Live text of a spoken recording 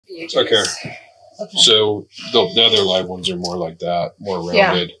VHS. Okay. So the other live ones are more like that, more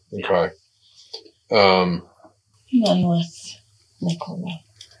rounded. Yeah. Okay. None with nickel.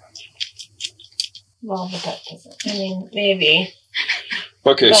 Well, but that doesn't. I mean, maybe.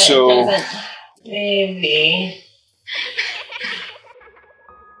 Okay, but so maybe.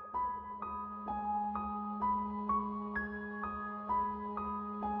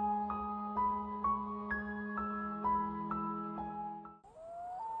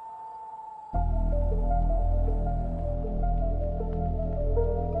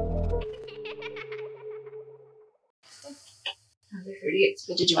 Other 38s,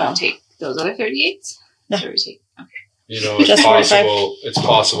 but did you want to take those other 38s? No. Or take, okay. You know, it's possible. It's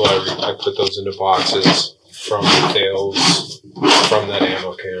possible I put those into boxes from the tails from that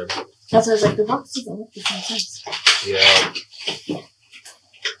ammo can. That's why I was like, the boxes don't look the same size. Yeah.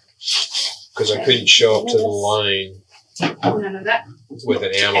 Because I couldn't show up to the line. None of that. With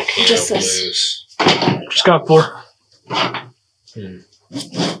an ammo can Just loose. Just got 4. And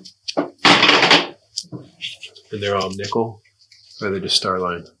they're all nickel? Or are they just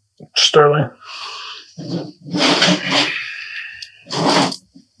Starline? Sterling.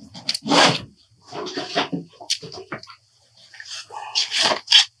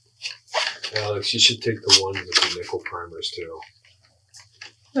 Alex, you should take the one with the nickel primers too.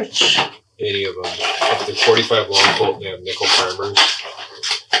 Which? Any of them. If they're 45 long bolt, they have nickel primers.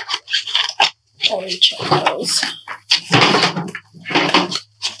 I'll recheck those.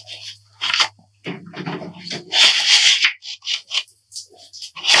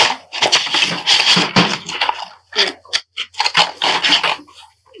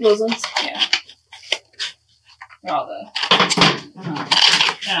 Those ones? Yeah. All the.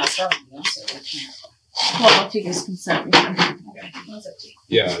 They're not starting them, so they can't. Well, if you guys consent, we can. Okay. That's up to you.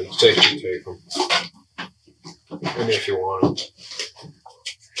 Yeah, you take them. Maybe if you want them.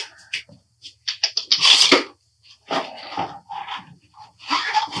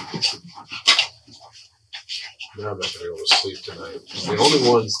 Now I'm not going to go to sleep tonight. The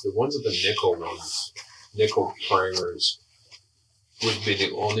ones with the nickel primers, would be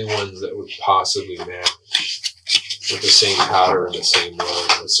the only ones that would possibly match with the same powder and the same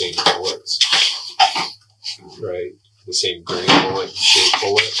load and the same bullets. Right? The same grain bullet, shape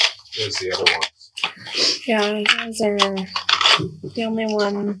bullet as the other ones. Yeah, those are the only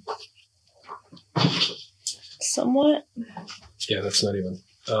one. Somewhat. Yeah, that's not even.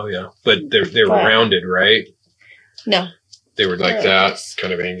 Oh yeah, but they're rounded, right? No. They were like that,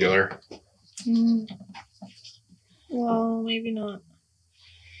 kind of angular. Well, maybe not.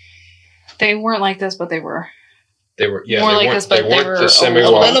 They weren't like this, but they were. They were more like this, but they were the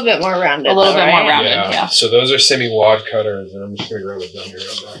a little bit more rounded. A little bit more rounded, yeah. So those are semi-wad cutters, and I'm just going to grab it down here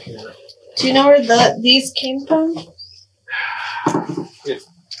back here. Do you know where these came from?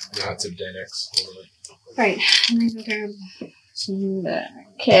 That's a Denex. Right. I'm going to grab some back.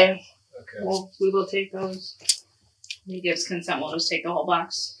 Okay. Well, we will take those. He gives consent. We'll just take the whole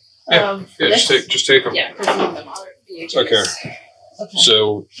box. Yeah, just take them. Yeah, because some of them are VHS. Okay.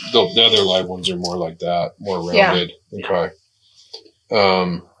 So the other live ones are more like that, more rounded. Yeah. Okay.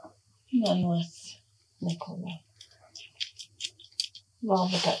 None with nickel. Well,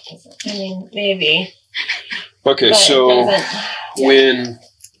 but that doesn't. I mean, maybe. Okay, but so when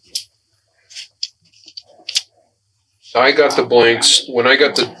I got the blanks, when I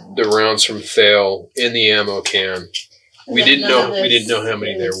got the rounds from Thale in the ammo can, we didn't know how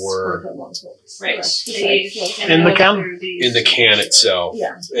many there were. Right. In the can? In the can itself.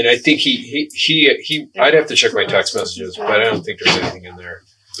 Yeah. And I think he I'd have to check my text messages, but I don't think there's anything in there.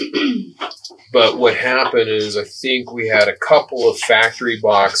 But what happened is I think we had a couple of factory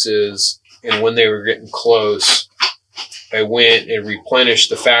boxes, and when they were getting close, I went and replenished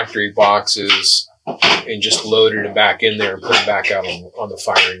the factory boxes and just loaded them back in there and put them back out on the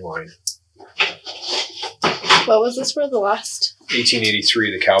firing line. What was this for the last?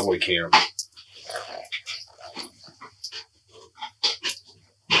 1883, the cowboy camp.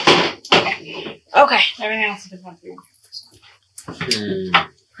 Okay. Everything else has been gone through.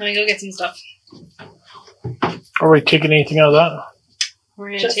 Let me go get some stuff. Are we taking anything out of that? We're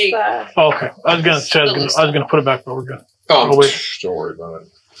going to take... Oh, okay. I was gonna put it back, but we're good. Oh, wait. Don't worry about it.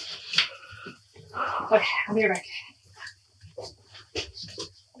 Okay, I'll be right back.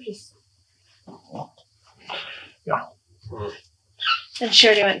 Yeah. And she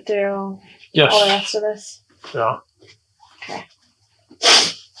already went through all the rest of this? Yeah. Okay.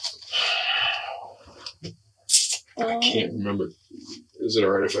 I can't remember. Is it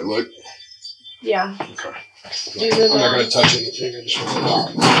alright if I look? Yeah. Okay. I'm not going to touch anything. I just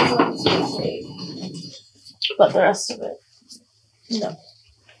want to But the rest of it, no.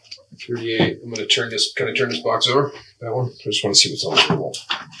 38. I'm gonna turn this box over. That one. I just want to see what's on the table.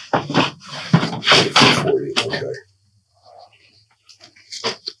 40. Okay.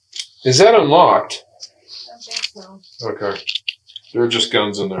 Is that unlocked? I don't think so. Okay. There are just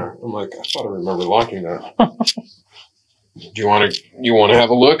guns in there. I'm like, I thought I remember locking that. Do you want to have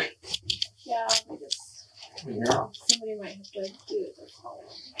a look? Yeah, I just. Somebody might have to do it.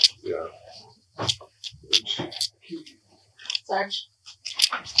 Yeah. Sarge.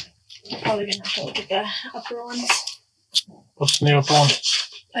 Probably gonna have to look at the upper ones. What's the new upper one?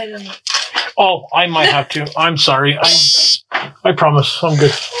 I don't know. Oh, I might have to. I'm sorry. I promise. I'm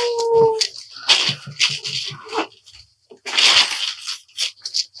good.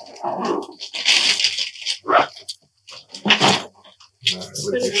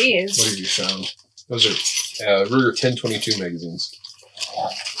 What are these? What have you found? Those are Ruger 1022 magazines.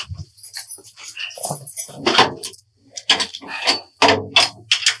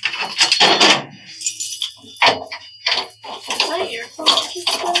 Is that your fault?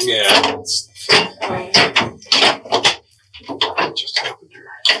 Yeah. Just happened here.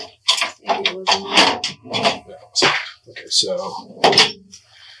 Maybe it wasn't. Yeah, okay, so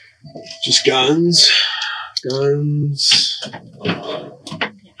just guns.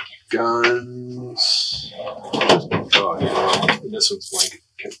 Oh, yeah. And this one's blank.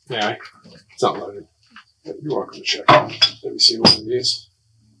 Yeah, it's not loaded. You're welcome to check. Let me see one of these.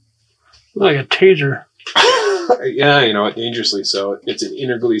 Like a taser. Yeah, you know what? Dangerously so. It's an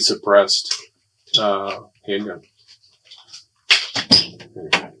integrally suppressed handgun.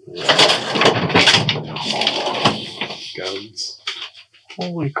 Guns.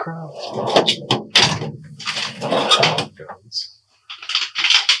 Holy crap. Guns.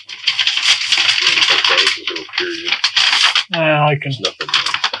 Yeah, I can. There's nothing there.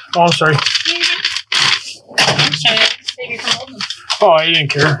 Oh, I'm sorry. I'm trying to save you from holding them. Oh, I didn't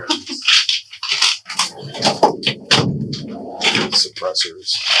care. Suppressors.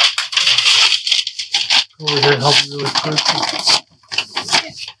 Over here and help you really quick.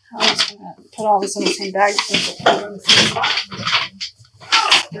 I was gonna put all this in the same bag. So put it in the same spot.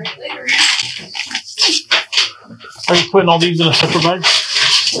 Right later. Are you putting all these in a separate bag?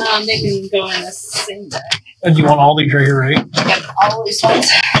 They can go in the same bag. And you want all these right here, right? I got all these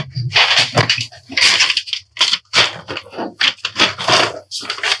ones.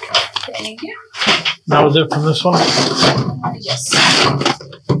 Thank you. That was it from this one? Yes.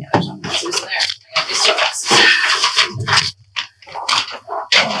 Yeah, there's some boxes in there. I got these two boxes.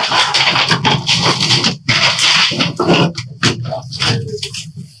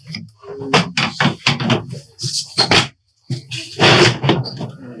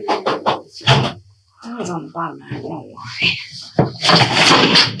 That was on the bottom. I don't know why.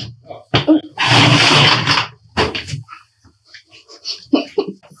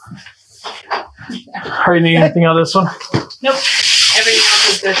 Are you need anything out of this one? Nope. Everything else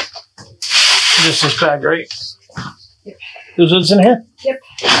is good. Just this bag, right? Yep. Is this in here? Yep.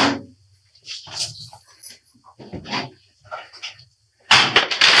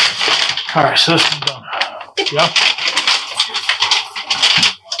 All right, so this is done. Yeah.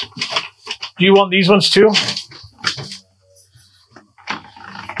 Do you want these ones too?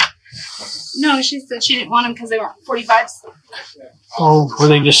 No, she said she didn't want them because they weren't 45s. Oh, were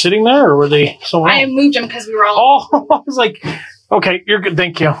they just sitting there, or were they somewhere I else? moved them because we were all. Oh, I was like, okay, you're good.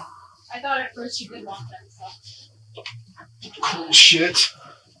 Thank you. I thought at first she did want them. So. Shit.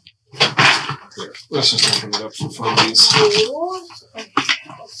 Here, let's just open it up for funsies. Cool. Okay,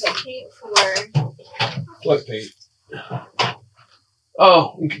 paint for. What paint?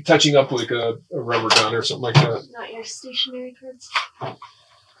 Oh, touching up like a rubber gun or something like that. Not your stationary cards.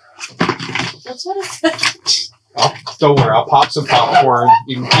 That's what it said. Don't worry, I'll pop some popcorn.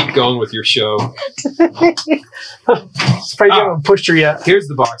 You can keep going with your show. Probably haven't pushed her yet. Here's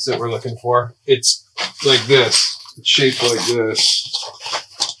the box that we're looking for. It's like this. It's shaped like this.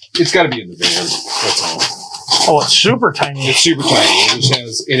 It's got to be in the van. That's all. Oh, it's super tiny. It's super tiny.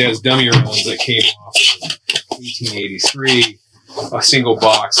 It has dummy rounds that came off of 1883. A single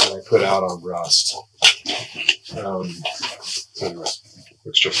box that I put out on Rust. So anyway,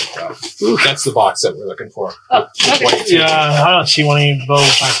 looks just like that. That's the box that we're looking for. Oh, okay. Yeah, I don't see one of these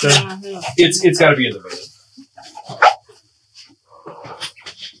bows back there. It's got to be in the van.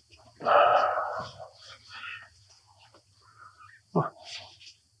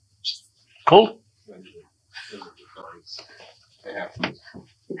 Cool.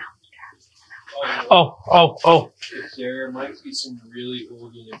 Oh. There might be some really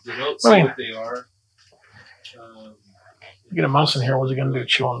old units. They don't say what they are. You get a mouse in here. What's it going to do?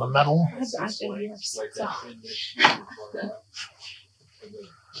 Chew on the metal?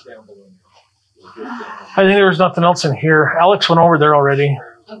 down below now. I think there was nothing else in here. Alex went over there already.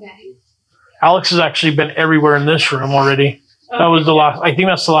 Okay. Alex has actually been everywhere in this room already. That was the last. I think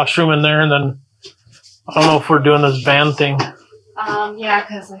that's the last room in there, and then I don't know if we're doing this van thing. Yeah,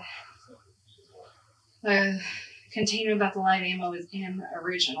 because the container that the light ammo was in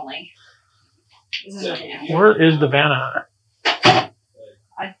originally. Where is the van at?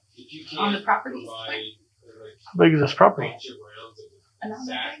 On the property. How big is this property? Not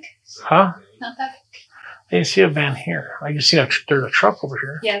that big. Huh? Not that big. I didn't see a van here. I just see there's a truck over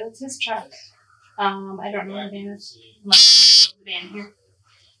here. Yeah, that's his truck. I don't know where the van is. Unless the van here.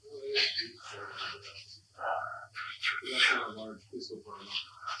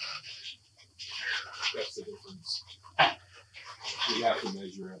 That's the difference. We have to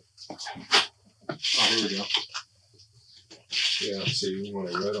measure it. Oh, here we go. Yeah, see what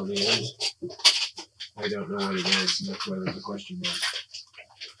I read on the end. I don't know what it is, and that's why there's a question mark.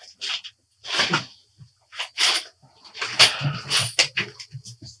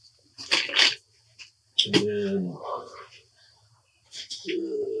 And then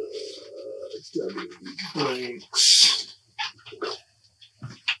blanks.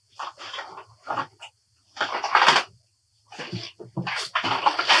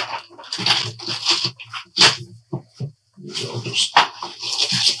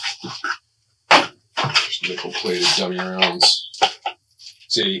 Just nickel-plated dummy rounds.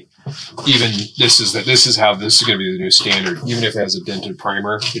 See, even this is how this is going to be the new standard. Even if it has a dented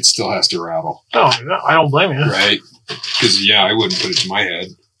primer, it still has to rattle. Oh, no, I don't blame you. Right? Because yeah, I wouldn't put it to my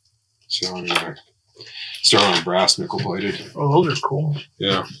head. So anyway, start on brass nickel-plated. Oh, those are cool.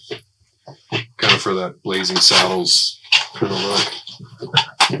 Yeah, kind of for that Blazing Saddles kind of look.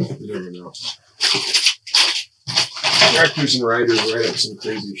 You never know. Actors and writers write up some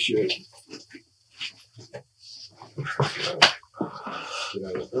crazy shit.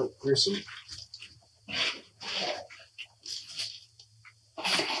 Oh, there's some.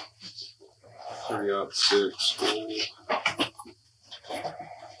 3/06 gold.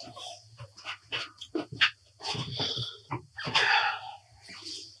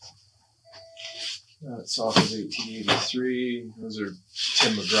 That's off of 1883. Those are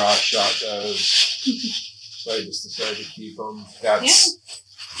Tim McGraw shot those. So I just decided to keep them. That's.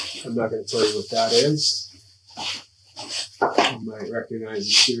 Yeah. I'm not going to tell you what that is. You might recognize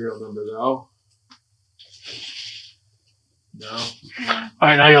the serial number though. No. All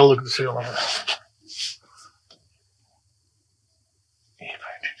right, now you gotta look at the serial number.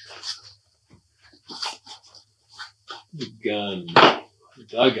 The gun.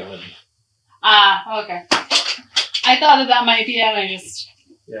 The gun. Okay. I thought that might be it. I just.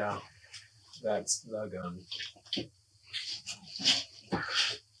 Yeah, that's the gun.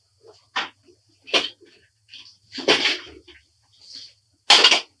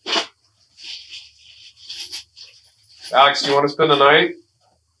 Alex, do you want to spend the night?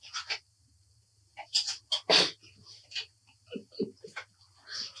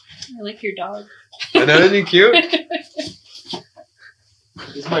 I like your dog. Isn't that cute?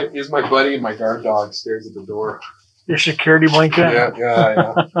 He's my buddy, and my guard dog stares at the door. Your security blanket?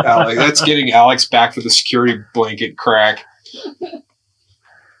 Yeah. Alex, that's getting Alex back for the security blanket crack.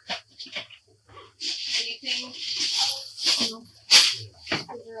 Anything?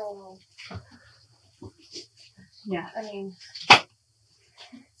 No. Yeah, I mean, I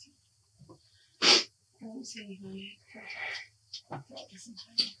don't see anything.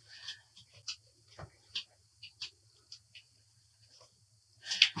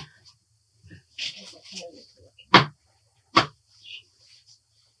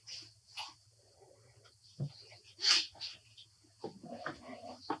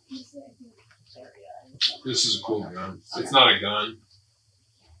 This is a cool gun. It's not a gun.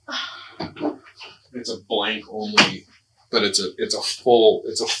 It's a blank only, but it's a full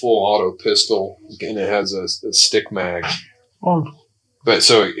auto pistol, and it has a stick mag. Oh. But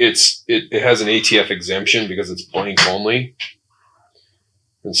so it has an ATF exemption because it's blank only,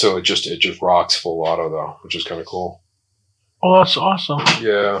 and so it just rocks full auto though, which is kind of cool. Oh, that's awesome.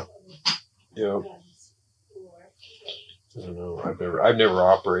 Yeah. I don't know. I've never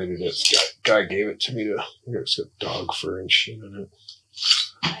operated it. Guy gave it to me to. It's got dog fur and shit in it.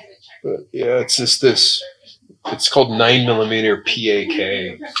 But yeah, it's just this. It's called 9mm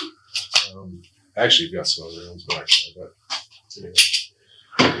PAK. Actually, I've got some other ones back there, but anyway.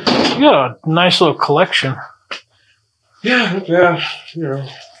 You got a nice little collection. Yeah,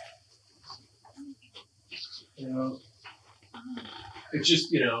 It's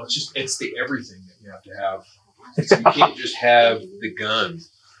just, it's the everything that you have to have. So you can't just have the gun,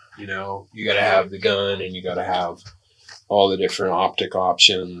 you got to have the gun, and you got to have all the different optic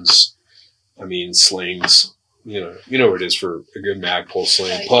options. I mean, slings. You know what it is for a good mag pull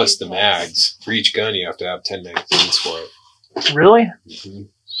sling. Like Plus the plus. mags. For each gun, you have to have 10 magazines for it. Really? Mm-hmm.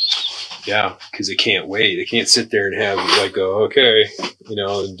 Yeah, because they can't wait. They can't sit there and have like go, okay,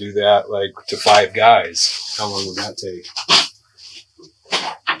 and do that like to 5 guys. How long would that take?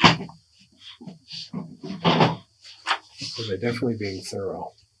 So they're definitely being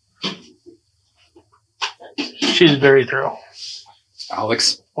thorough. She's very thorough.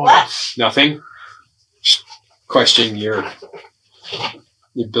 Alex, Oh, yeah. nothing. Just questioning your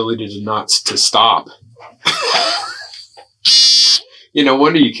ability to stop. No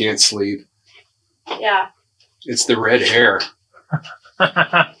wonder you can't sleep. Yeah. It's the red hair.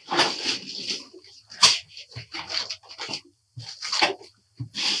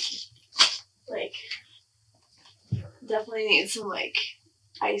 Like, definitely need some like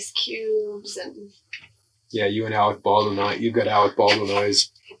ice cubes and. Yeah, you and Alec Baldwin. You've got Alec Baldwin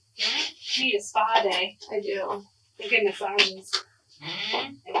eyes. I need a spa day. I do. I get massages.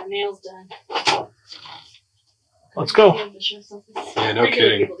 And my nails done. Let's go. Yeah, no Regular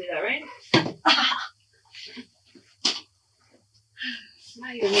kidding. people do that, right?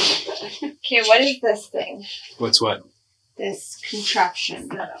 Okay, what is this thing? What's what? This contraption.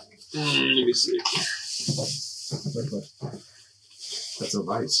 Let me see. That's a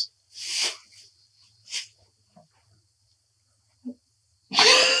vice.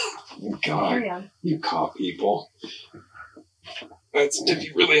 God, Carry on. you cop people. That's if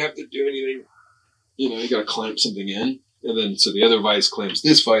you really have to do anything. You got to clamp something in, and then so the other vice clamps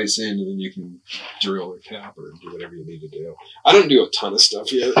this vice in, and then you can drill or tap or do whatever you need to do. I don't do a ton of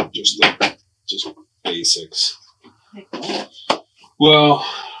stuff yet, just basics. Well,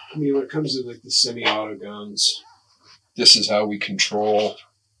 I mean, when it comes to like the semi-auto guns, this is how we control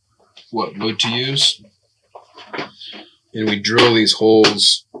what wood to use. And we drill these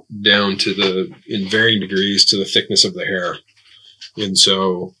holes down in varying degrees to the thickness of the hair. And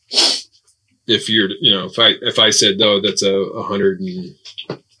so if you're, if I said, that's a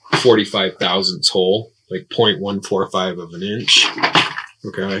 145 thousandths hole, like 0.145 of an inch.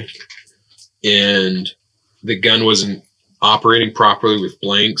 Okay. And the gun wasn't operating properly with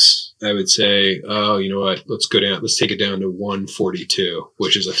blanks, I would say, oh, you know what? Let's take it down to 142,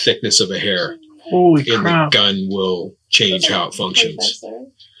 which is a thickness of a hair. Holy And crap. the gun will change how it functions.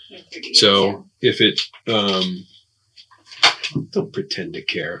 So if it, don't pretend to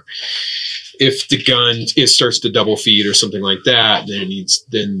care. If the gun starts to double feed or something like that, then you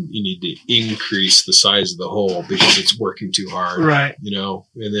need to increase the size of the hole because it's working too hard. Right.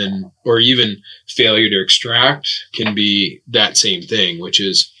 And then, or even failure to extract can be that same thing, which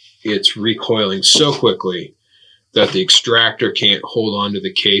is it's recoiling so quickly that the extractor can't hold on to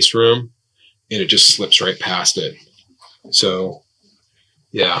the case room and it just slips right past it. So,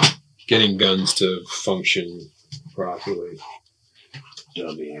 yeah, getting guns to function properly.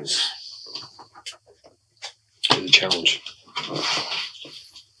 Dummies. Is a challenge.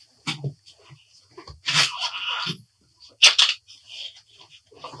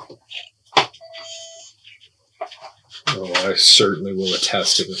 Oh, I certainly will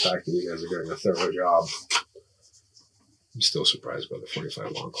attest to the fact that you guys are doing a thorough job. I'm still surprised by the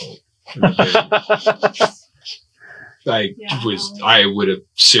 45 long Colt. I would have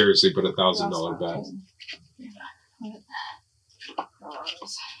seriously put $1,000 bet.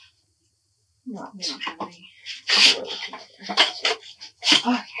 No, we don't have any.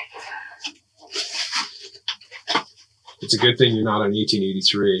 It's a good thing you're not on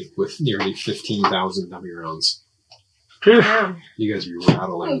 1883 with nearly 15,000 dummy rounds. Yeah. You guys are Oh,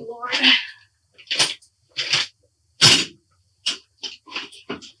 rattling. Lord.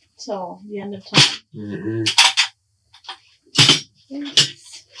 So, the end of time. Mm-hmm.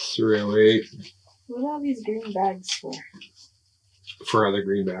 Thanks. 308 What are these green bags for? for other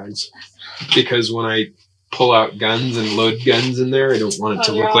green bags. Because when I pull out guns and load guns in there, I don't want it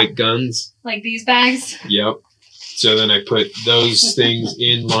to look like guns. Like these bags? Yep. So then I put those things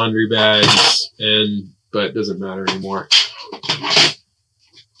in laundry bags, but it doesn't matter anymore.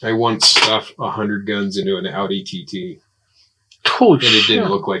 I once stuffed 100 guns into an Audi TT, Holy and it shit. didn't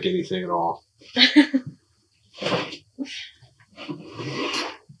look like anything at all.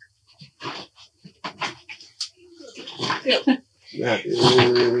 That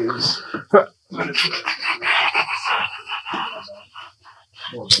is. What is that?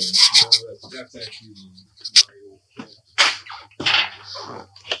 Oh, no, that's actually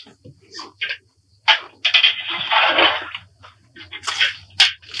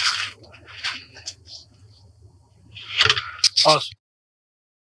Awesome.